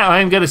with that,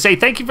 I'm going to say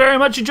thank you very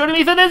much for joining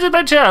me for this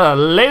adventure,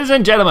 ladies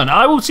and gentlemen.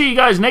 I will see you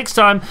guys next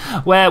time,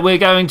 where we're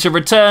going to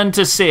return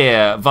to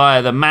Seer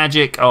via the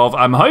magic of,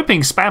 I'm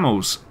hoping,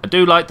 Spammels. I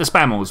do like the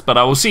Spammels, but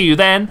I will see you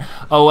then.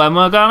 Oh, and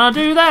we're going to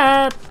do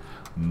that.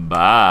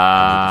 Bye.